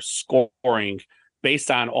themselves are scoring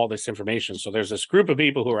based on all this information. So there's this group of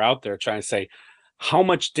people who are out there trying to say, how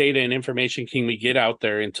much data and information can we get out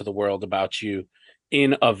there into the world about you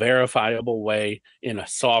in a verifiable way, in a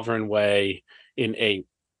sovereign way, in a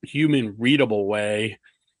human readable way?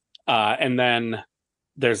 And then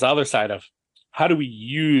there's the other side of how do we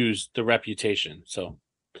use the reputation? So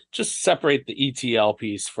just separate the ETL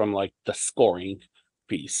piece from like the scoring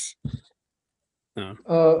piece.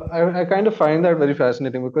 I kind of find that very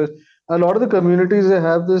fascinating because a lot of the communities, they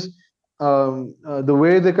have this the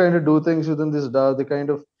way they kind of do things within this DAO. They kind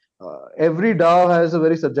of every DAO has a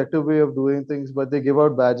very subjective way of doing things, but they give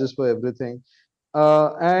out badges for everything.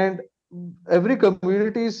 And every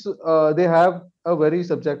communities, they have a very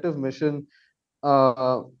subjective mission.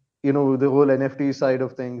 uh, the whole NFT side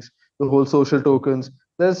of things, the whole social tokens.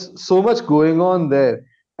 There's so much going on there,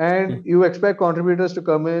 and you expect contributors to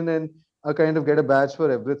come in and kind of get a badge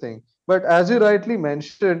for everything. But as you rightly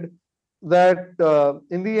mentioned, that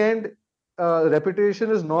in the end,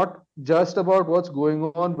 reputation is not just about what's going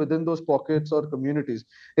on within those pockets or communities.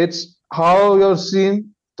 It's how you're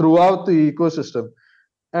seen throughout the ecosystem,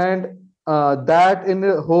 and that in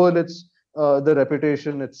the whole, it's the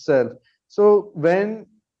reputation itself. So when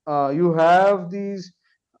you have these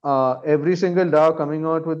every single DAO coming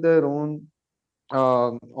out with their own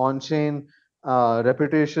on-chain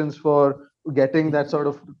reputations for getting that sort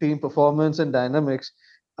of team performance and dynamics,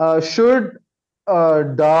 should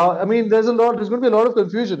DAO? I mean, there's going to be a lot of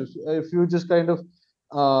confusion if you just kind of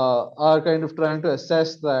are kind of trying to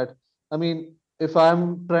assess that. I mean, if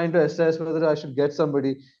I'm trying to assess whether I should get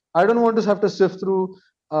somebody, I don't want to have to sift through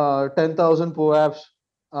 10,000 POAPs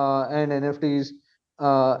and NFTs,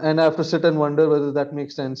 and I have to sit and wonder whether that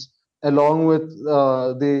makes sense, along with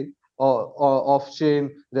the off-chain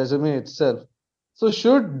resume itself. So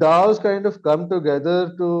should DAOs kind of come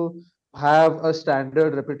together to have a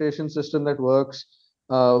standard reputation system that works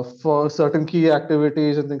for certain key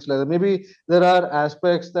activities and things like that? Maybe there are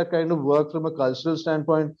aspects that kind of work from a cultural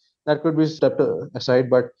standpoint that could be stepped aside,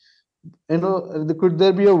 but could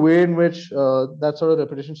there be a way in which that sort of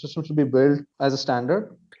reputation system should be built as a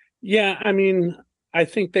standard? Yeah, I mean, I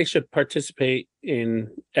think they should participate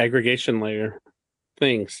in aggregation layer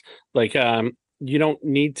things. Like, you don't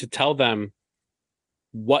need to tell them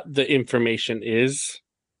what the information is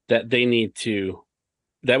that they need to.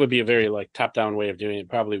 That would be a very like top-down way of doing it.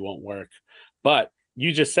 Probably won't work. But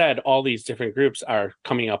you just said all these different groups are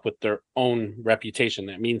coming up with their own reputation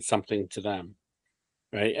that means something to them,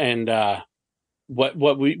 right? And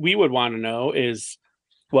what we would want to know is,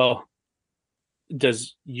 well,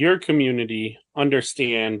 does your community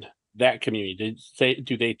understand that community?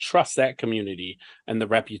 Do they trust that community and the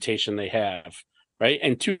reputation they have, right?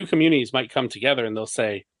 And 2 communities might come together and they'll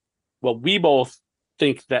say, well, we both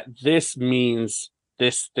think that this means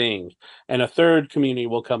this thing. And a third community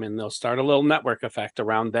will come in, they'll start a little network effect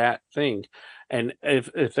around that thing. And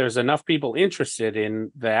if there's enough people interested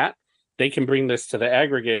in that, they can bring this to the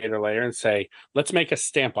aggregator layer and say, let's make a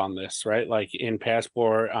stamp on this, right? Like in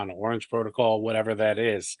Passport, on Orange Protocol, whatever that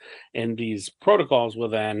is. And these protocols will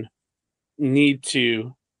then need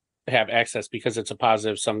to have access because it's a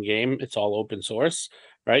positive sum game. It's all open source,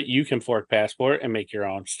 right? You can fork Passport and make your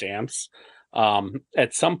own stamps.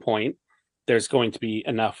 At some point, there's going to be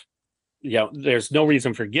enough, there's no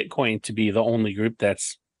reason for Gitcoin to be the only group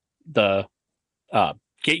that's the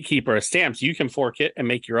gatekeeper of stamps. You can fork it and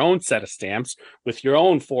make your own set of stamps with your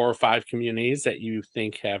own 4 or 5 communities that you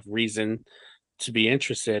think have reason to be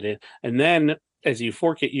interested in. And then as you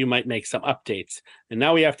fork it, you might make some updates. And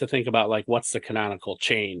now we have to think about like, what's the canonical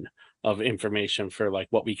chain of information for like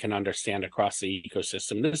what we can understand across the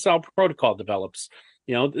ecosystem. This is how protocol develops.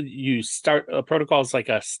 You start a protocol is like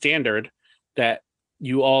a standard that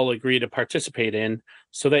you all agree to participate in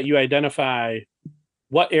so that you identify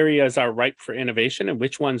what areas are ripe for innovation and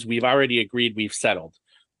which ones we've already agreed we've settled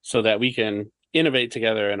so that we can innovate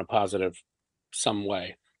together in a positive some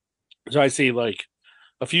way. So I see like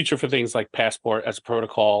a future for things like Passport as a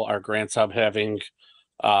protocol, our grants hub having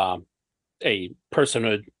a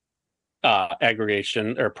personhood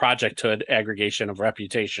aggregation or projecthood aggregation of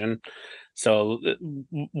reputation. So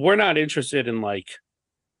we're not interested in like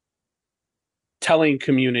telling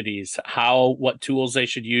communities what tools they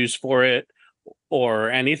should use for it,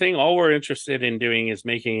 or anything. All we're interested in doing is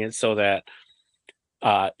making it so that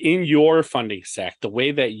in your funding stack, the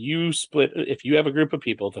way that you split, if you have a group of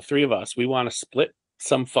people, the three of us, we want to split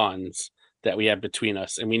some funds that we have between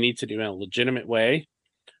us, and we need to do it in a legitimate way.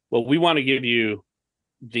 Well, we want to give you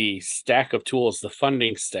the stack of tools, the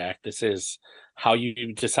funding stack. This is how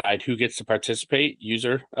you decide who gets to participate,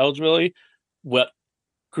 user eligibility, what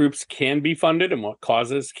groups can be funded and what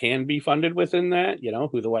causes can be funded within that,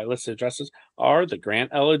 who the whitelisted addresses are, the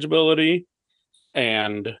grant eligibility,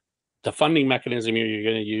 and the funding mechanism you're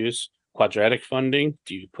going to use. Quadratic funding,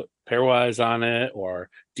 do you put pairwise on it, or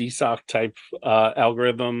DSOC type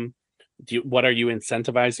algorithm? What are you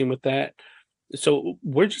incentivizing with that? So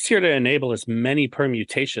we're just here to enable as many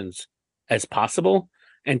permutations as possible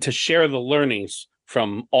and to share the learnings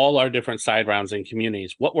from all our different side rounds and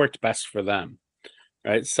communities, what worked best for them,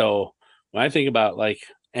 right? So when I think about like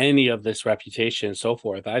any of this reputation and so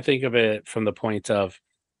forth, I think of it from the point of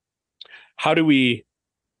how do we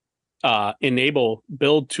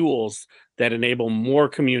build tools that enable more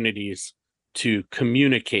communities to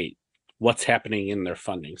communicate what's happening in their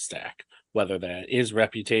funding stack, whether that is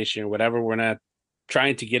reputation or whatever. We're not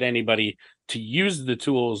trying to get anybody to use the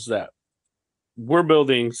tools that we're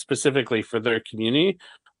building specifically for their community.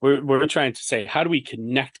 We're trying to say, how do we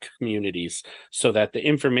connect communities so that the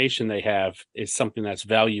information they have is something that's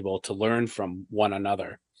valuable to learn from one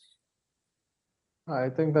another? I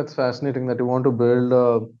think that's fascinating that you want to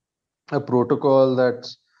build a protocol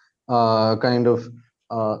that's kind of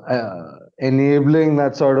enabling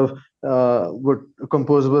that sort of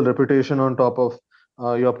composable reputation on top of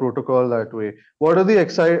your protocol that way. What are the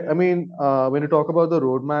when you talk about the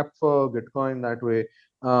roadmap for Gitcoin that way,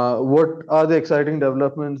 what are the exciting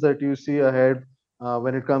developments that you see ahead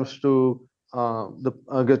when it comes to the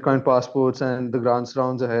Gitcoin passports and the grants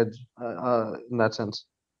rounds ahead in that sense?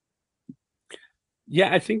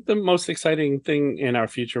 Yeah, I think the most exciting thing in our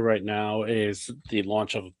future right now is the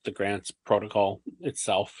launch of the grants protocol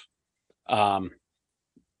itself.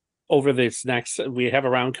 Over this we have a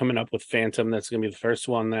round coming up with Phantom. That's going to be the first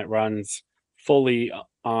one that runs fully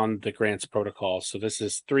on the grants protocol. So this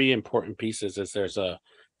is three important pieces. There's a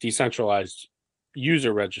decentralized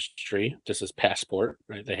user registry. This is Passport,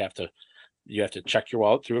 right? You have to check your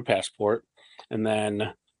wallet through a passport. And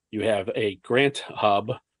then you have a grant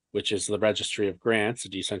hub, which is the registry of grants, a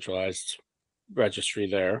decentralized registry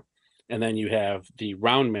there. And then you have the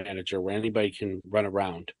round manager where anybody can run a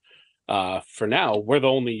round. For now, we're the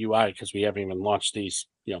only UI because we haven't even launched these,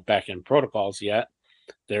 backend protocols yet.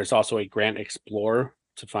 There's also a grant explorer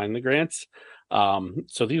to find the grants.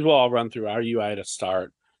 So these will all run through our UI to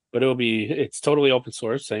start, but it's totally open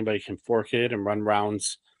source. Anybody can fork it and run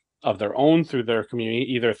rounds of their own through their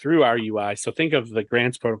community, either through our UI. So think of the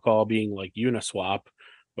grants protocol being like Uniswap,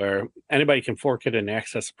 where anybody can fork it and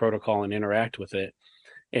access the protocol and interact with it.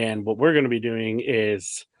 And what we're going to be doing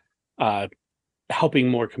is helping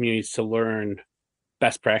more communities to learn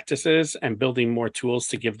best practices and building more tools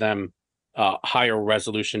to give them higher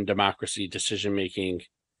resolution democracy decision-making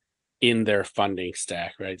in their funding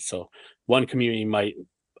stack, right? So one community might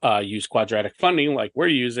use quadratic funding like we're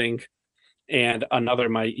using, and another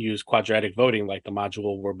might use quadratic voting like the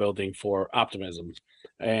module we're building for Optimism.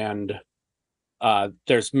 And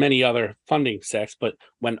there's many other funding stacks, but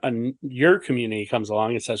when your community comes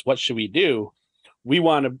along and says, what should we do? We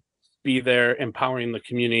want to be there empowering the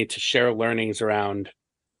community to share learnings around,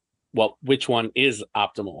 well, which one is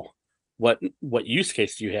optimal? What use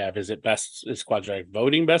case do you have? Is quadratic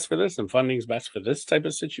voting best for this and funding is best for this type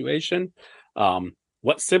of situation?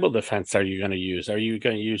 What Sybil defense are you going to use? Are you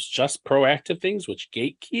going to use just proactive things, which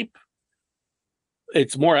gatekeep?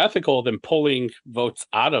 It's more ethical than pulling votes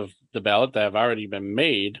out of the ballot that have already been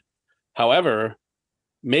made. However,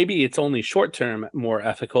 maybe it's only short-term more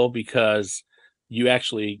ethical because you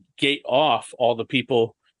actually gate off all the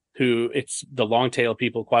people who it's the long tail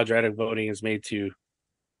people quadratic voting is made to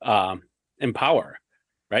empower,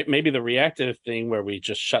 right? Maybe the reactive thing where we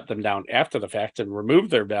just shut them down after the fact and remove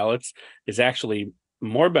their ballots is actually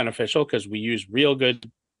more beneficial because we use real good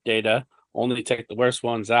data, only take the worst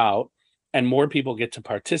ones out, and more people get to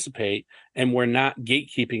participate. And we're not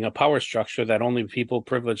gatekeeping a power structure that only people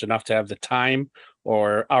privileged enough to have the time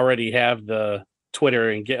or already have the Twitter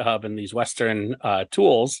and GitHub and these Western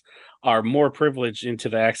tools are more privileged into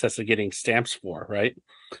the access of getting stamps for, right?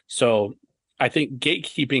 So I think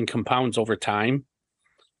gatekeeping compounds over time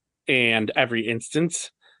and every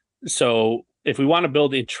instance. So if we want to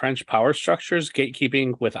build entrenched power structures,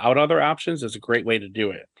 gatekeeping without other options is a great way to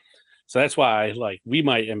do it. So that's why we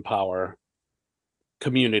might empower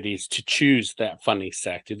communities to choose that funding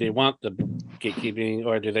stack. Do they want the gatekeeping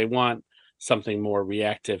or do they want something more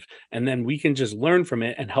reactive, and then we can just learn from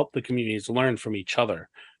it and help the communities learn from each other.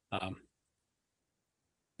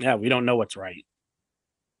 Yeah, we don't know what's right.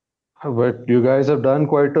 But you guys have done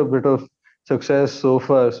quite a bit of success so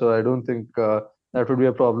far, so I don't think that would be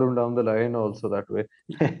a problem down the line also that way.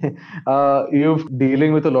 You've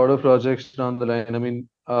dealing with a lot of projects down the line. I mean,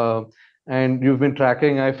 and you've been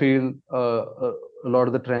tracking, I feel, a lot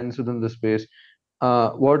of the trends within the space.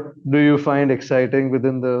 What do you find exciting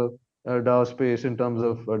within the DAO space in terms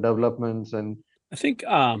of developments and I think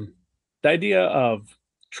the idea of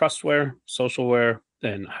trustware, socialware,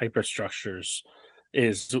 and hyperstructures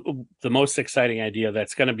is the most exciting idea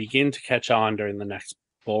that's going to begin to catch on during the next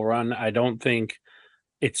bull run. I don't think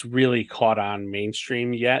it's really caught on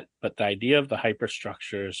mainstream yet, but the idea of the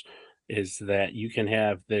hyperstructures is that you can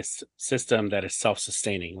have this system that is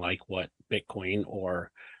self-sustaining, like what Bitcoin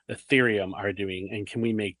or Ethereum are doing. And can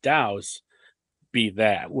we make DAOs be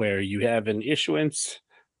that, where you have an issuance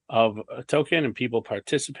of a token and people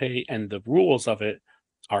participate, and the rules of it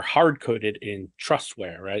are hard coded in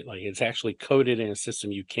trustware, right? Like it's actually coded in a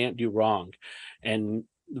system you can't do wrong. And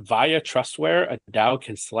via trustware, a DAO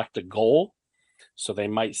can select a goal. So they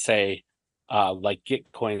might say, like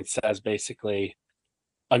Gitcoin says, basically,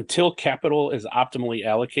 until capital is optimally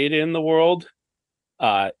allocated in the world,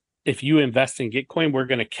 if you invest in Gitcoin, we're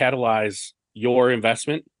going to catalyze your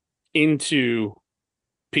investment into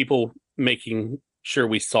people making sure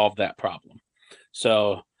we solve that problem.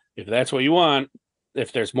 So if that's what you want,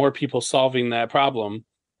 if there's more people solving that problem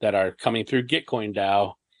that are coming through Gitcoin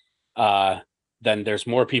DAO, then there's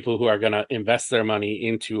more people who are going to invest their money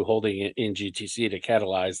into holding it in GTC to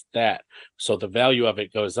catalyze that. So the value of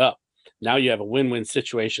it goes up. Now you have a win-win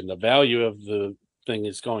situation. The value of the thing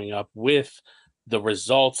is going up with the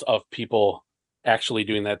results of people actually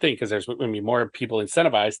doing that thing, because there's going to be more people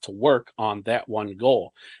incentivized to work on that one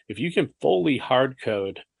goal. If you can fully hard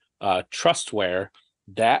code trustware,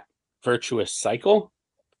 that virtuous cycle,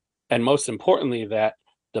 and most importantly, that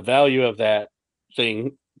the value of that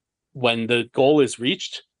thing when the goal is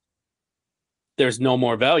reached, there's no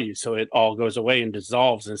more value. So it all goes away and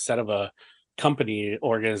dissolves, instead of a company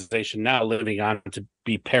organization now living on to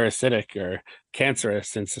be parasitic or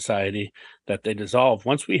cancerous in society, that they dissolve.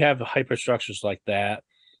 Once we have hyperstructures like that,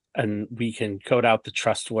 and we can code out the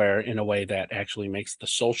trustware in a way that actually makes the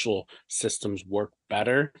social systems work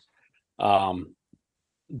better,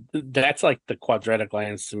 that's like the quadratic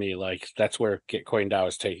lands to me. Like that's where Gitcoin DAO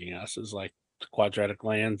is taking us, is like the quadratic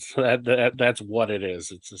lands. That's what it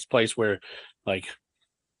is. It's this place where, like,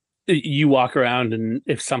 you walk around, and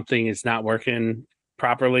if something is not working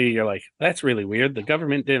properly, you're like, that's really weird. The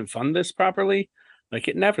government didn't fund this properly. Like,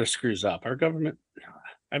 it never screws up. Our government,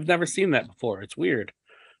 I've never seen that before. It's weird.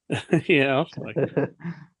 You know, like,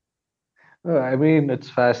 I mean, it's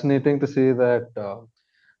fascinating to see that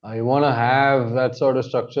you want to have that sort of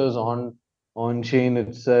structures on chain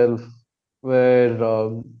itself, where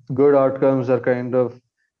good outcomes are kind of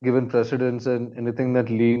given precedence, and anything that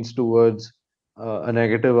leans towards a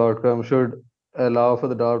negative outcome should allow for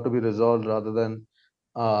the DAO to be resolved, rather than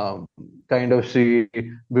kind of see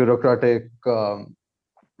bureaucratic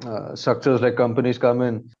structures like companies come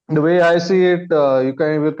in. The way I see it,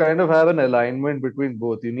 you will kind of have an alignment between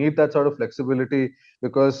both. You need that sort of flexibility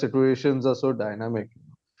because situations are so dynamic.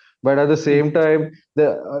 But at the same time,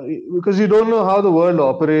 because you don't know how the world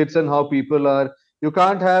operates and how people are, you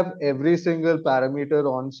can't have every single parameter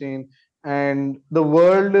on chain. And the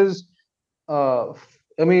world is, I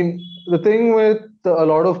mean, the thing with a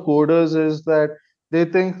lot of coders is that they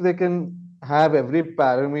think they can have every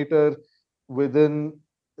parameter within,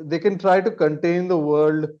 they can try to contain the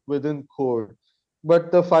world within code.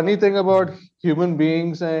 But the funny thing about human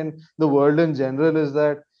beings and the world in general is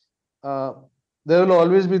that uh, there will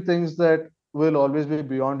always be things that will always be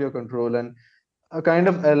beyond your control, and kind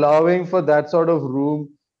of allowing for that sort of room,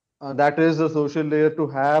 that is the social layer, to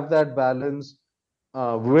have that balance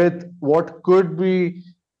with what could be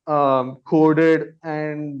coded,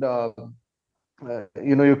 and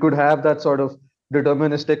you could have that sort of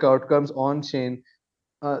deterministic outcomes on chain.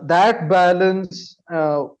 That balance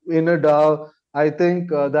in a DAO, I think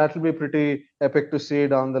that will be pretty epic to see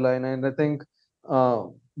down the line. And I think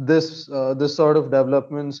this sort of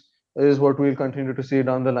developments is what we'll continue to see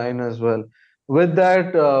down the line as well. With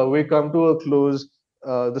that, we come to a close.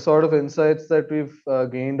 The sort of insights that we've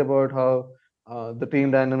gained about how the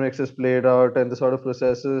team dynamics is played out, and the sort of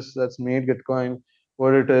processes that's made Gitcoin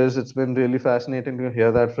what it is, it's been really fascinating to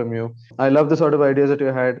hear that from you. I love the sort of ideas that you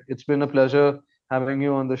had. It's been a pleasure having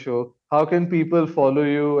you on the show. How can people follow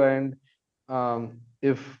you and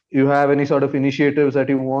if you have any sort of initiatives that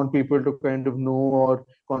you want people to kind of know or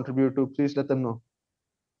contribute to, please let them know.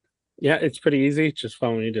 Yeah, it's pretty easy. Just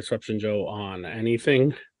follow me, Disruption Joe, on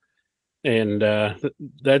anything. And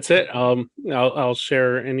that's it. I'll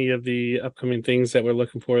share any of the upcoming things that we're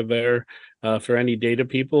looking for there. For any data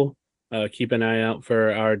people, keep an eye out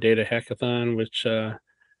for our data hackathon, which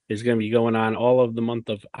is going to be going on all of the month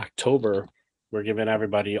of October. We're giving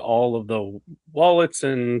everybody all of the wallets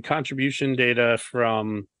and contribution data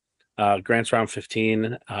from grants round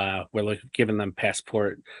 15. We're giving them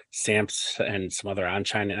passport stamps and some other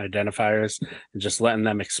on-chain identifiers, and just letting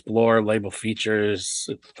them explore, label features,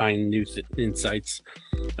 find new insights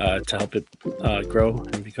to help it grow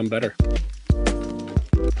and become better.